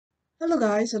Hello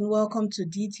guys and welcome to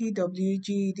DTW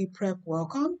GED Prep.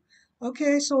 Welcome.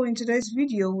 Okay, so in today's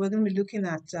video we're going to be looking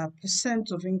at percent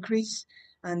of increase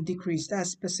and decrease.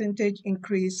 That's percentage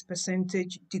increase,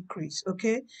 percentage decrease.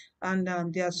 Okay, and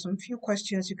there are some few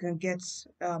questions you can get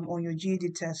on your GED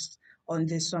test on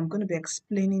this. So I'm going to be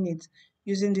explaining it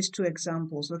using these two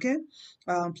examples. Okay,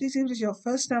 please, if this is your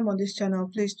first time on this channel,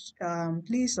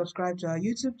 please subscribe to our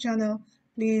YouTube channel.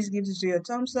 Please give this video a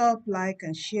thumbs up, like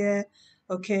and share.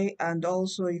 Okay, and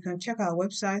also you can check our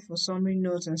website for summary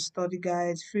notes and study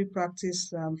guides, free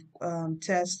practice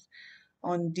tests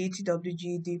on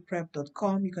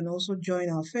dtwgedprep.com. You can also join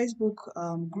our Facebook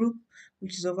group,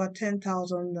 which is over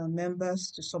 10,000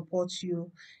 members to support you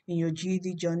in your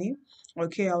GED journey.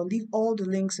 Okay, I'll leave all the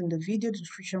links in the video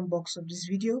description box of this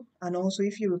video. And also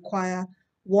if you require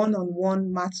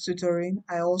one-on-one math tutoring,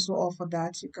 I also offer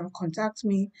that. You can contact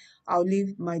me. I'll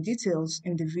leave my details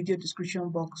in the video description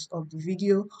box of the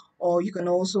video, or you can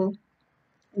also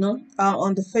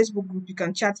on the Facebook group, you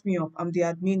can chat me up. I'm the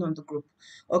admin on the group.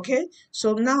 Okay,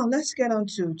 so now let's get on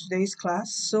to today's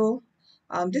class. So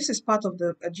this is part of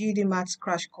the GED Math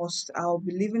crash course. I'll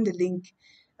be leaving the link.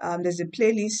 There's a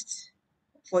playlist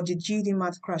for the GED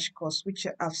Math crash course, which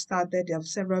I've started. There are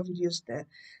several videos there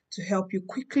to help you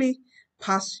quickly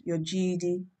pass your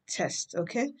GED test.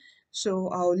 Okay, so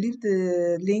I'll leave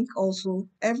the link also.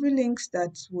 Every links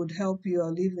that would help you,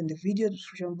 I'll leave in the video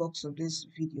description box of this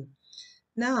video.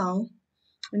 Now,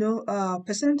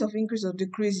 percent of increase or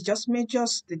decrease just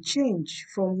measures the change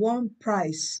from one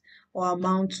price or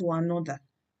amount to another.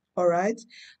 All right,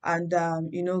 and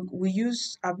I've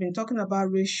been talking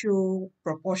about ratio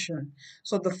proportion.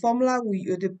 So the formula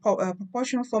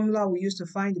proportion formula we use to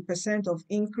find the percent of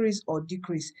increase or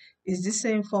decrease is the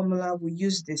same formula we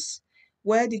use this,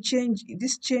 where this change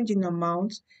in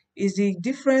amount is the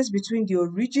difference between the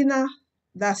original,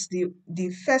 that's the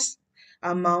first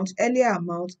amount, earlier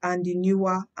amount, and the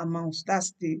newer amount.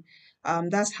 That's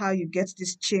how you get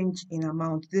this change in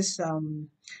amount, this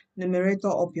numerator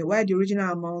up here, where the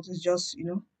original amount is just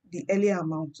the earlier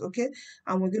amount. Okay,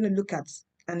 and we're going to look at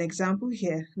an example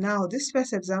here. Now this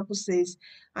first example says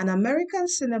an American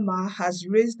cinema has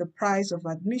raised the price of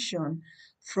admission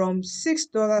from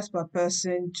 $6 per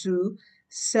person to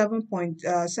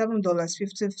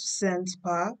 $7.50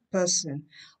 per person.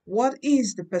 What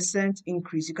is the percent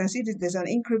increase? You can see that there's an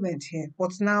increment here,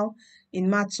 but now in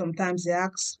math sometimes they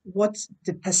ask what's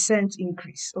the percent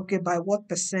increase. Okay, by what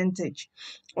percentage?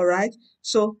 All right,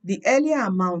 so the earlier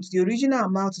amount, the original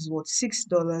amount is what,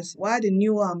 $6, while the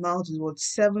newer amount is what,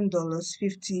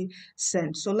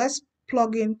 $7.50. So let's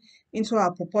plug in into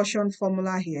our proportion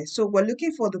formula here. So we're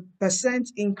looking for the percent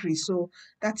increase, so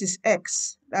that is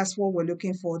x. That's what we're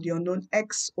looking for, the unknown,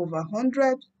 x over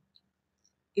 100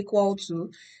 equal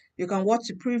to, you can watch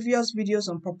the previous videos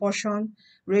on proportion,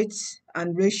 rates,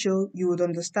 and ratio. You would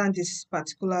understand this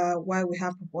particular, why we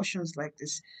have proportions like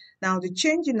this. Now, the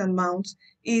change in amount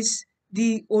is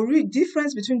the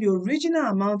difference between the original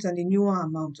amount and the newer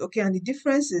amount. Okay, and the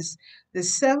difference is the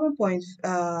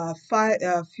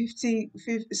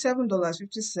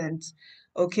 $7.50,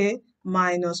 okay,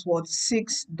 minus what,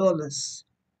 $6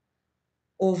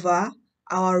 over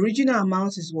our original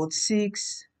amount is what,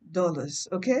 $6.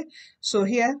 Okay, so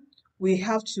here we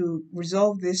have to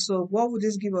resolve this. So what would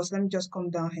this give us? Let me just come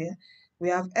down here. We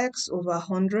have x over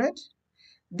 100.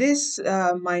 This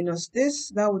minus this,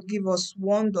 that would give us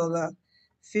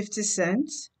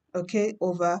 $1.50, okay,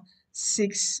 over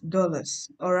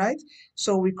 $6. All right,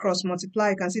 so we cross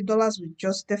multiply. You can see dollars will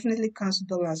just definitely cancel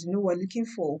dollars. We're looking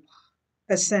for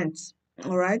percent.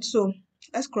 All right, so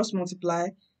let's cross multiply.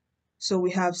 So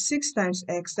we have 6 times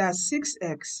x, that's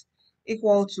 6x,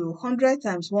 equal to 100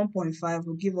 times 1.5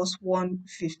 will give us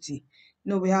 150.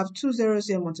 We have two zeros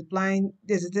here multiplying.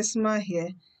 There's a decimal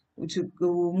here, which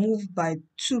will move by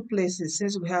 2 places.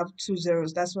 Since we have 2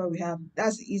 zeros, that's why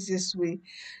that's the easiest way,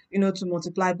 to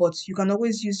multiply. But you can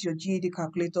always use your GED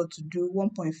calculator to do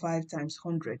 1.5 times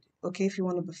 100, okay, if you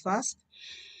want to be fast.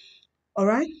 All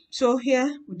right, so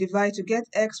here we divide. To get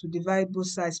x, we divide both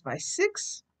sides by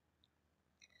 6.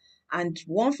 And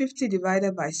 150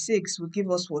 divided by 6 will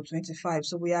give us what, 25.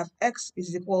 So we have x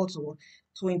is equal to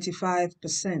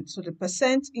 25%. So the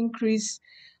percent increase,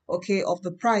 okay, of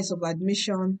the price of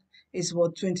admission is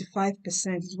what, 25%.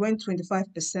 It went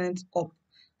 25% up.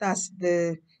 That's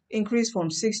the increase from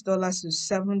 $6 to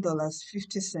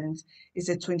 $7.50 is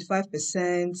a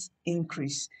 25%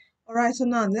 increase. All right, so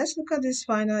now let's look at this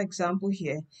final example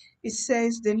here. It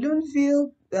says the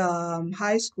Loonville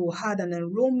High School had an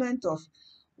enrollment of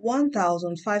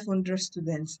 1,500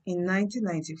 students in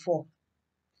 1994.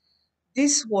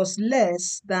 This was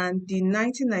less than the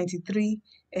 1993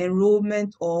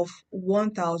 enrollment of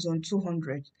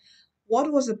 1,200.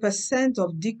 What was the percent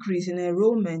of decrease in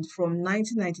enrollment from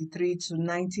 1993 to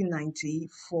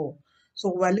 1994? So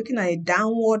we're looking at a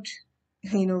downward,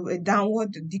 a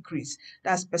downward decrease.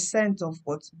 That's percent of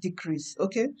what decrease.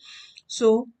 Okay.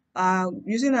 So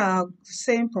using our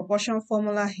same proportion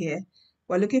formula here,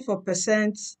 we're looking for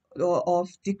percent of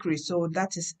decrease. So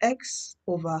that is x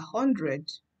over 100.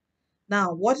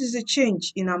 Now, what is the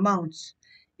change in amount?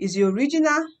 Is the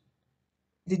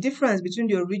difference between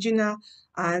the original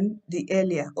and the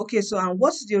earlier. Okay, so and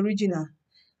what's the original?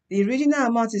 The original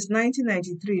amount is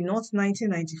 1993, not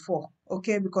 1994.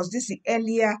 Okay, because this is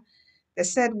earlier. They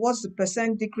said what's the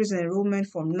percent decrease in enrollment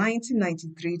from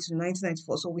 1993 to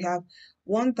 1994. So we have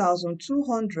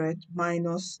 1,200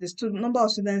 minus the number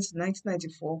of students in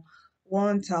 1994,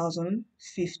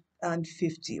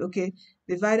 1,050. Okay,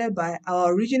 divided by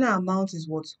our original amount is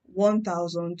what?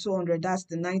 1,200. That's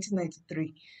the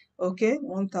 1993. Okay,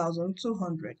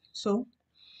 1,200. So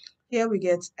here we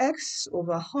get x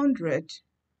over 100.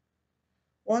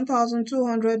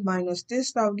 1,200 minus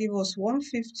this, that will give us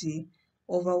 150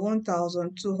 over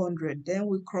 1,200. Then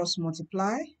we cross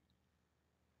multiply.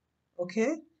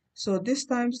 Okay, so this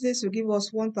times this will give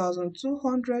us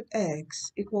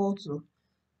 1,200x equal to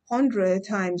 100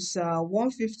 times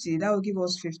 150. That will give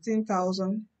us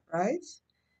 15,000, right?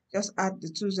 Just add the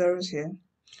two zeros here.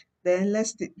 Then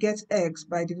let's get x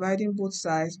by dividing both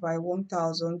sides by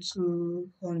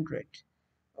 1,200.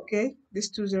 Okay, these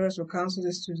two zeros will cancel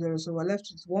these two zeros. So we're left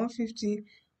with 150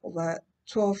 over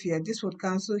 12 here. This would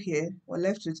cancel here. We're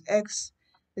left with x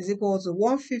is equal to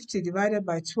 150 divided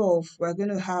by 12. We're going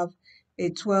to have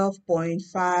a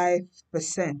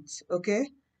 12.5%. Okay,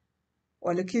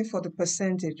 we're looking for the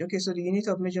percentage. Okay, so the unit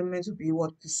of measurement will be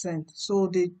what? Percent. So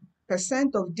the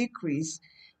percent of decrease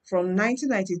from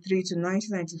 1993 to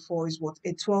 1994 is what?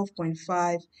 A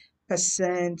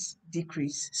 12.5%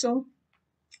 decrease. So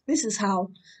this is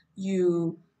how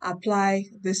you apply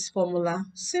this formula.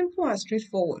 Simple and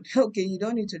straightforward. Okay, you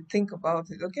don't need to think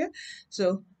about it. Okay,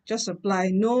 so just apply.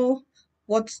 Know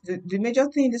what the major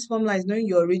thing in this formula is: knowing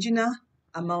your original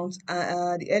amount,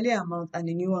 the earlier amount, and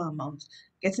the newer amount.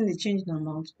 Getting the change in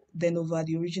amount, then over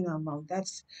the original amount.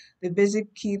 That's the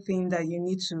basic key thing that you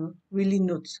need to really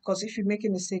note. Because if you make a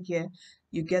mistake here,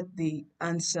 you get the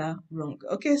answer wrong.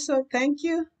 Okay, so thank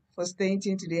you for staying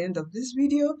tuned to the end of this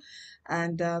video.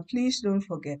 And please don't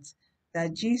forget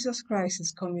that Jesus Christ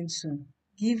is coming soon.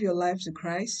 Give your life to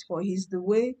Christ, for He's the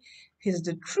way, He's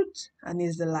the truth, and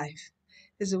He's the life.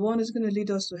 He's the one who's going to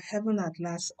lead us to heaven at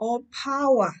last. All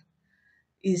power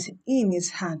is in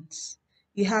His hands.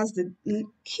 He has the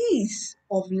keys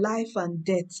of life and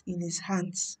death in His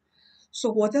hands. So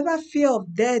whatever fear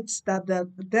of death that the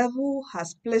devil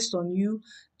has placed on you,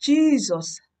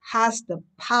 Jesus has the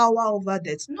power over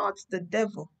death, not the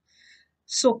devil.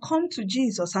 So come to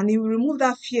Jesus and He will remove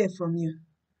that fear from you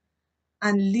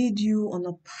and lead you on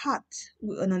a path,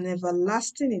 on an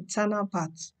everlasting, eternal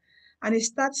path. And it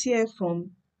starts here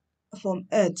from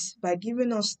earth by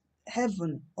giving us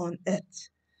heaven on earth.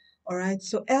 All right,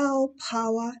 so all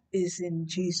power is in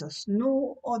Jesus.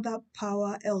 No other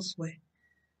power elsewhere.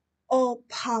 All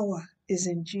power is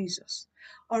in Jesus.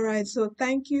 All right, so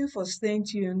thank you for staying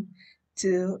tuned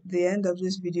till the end of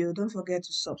this video. Don't forget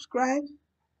to subscribe,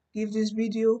 give this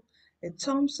video a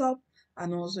thumbs up,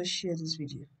 and also share this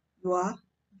video. You are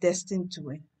destined to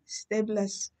win. Stay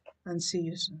blessed and see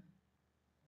you soon.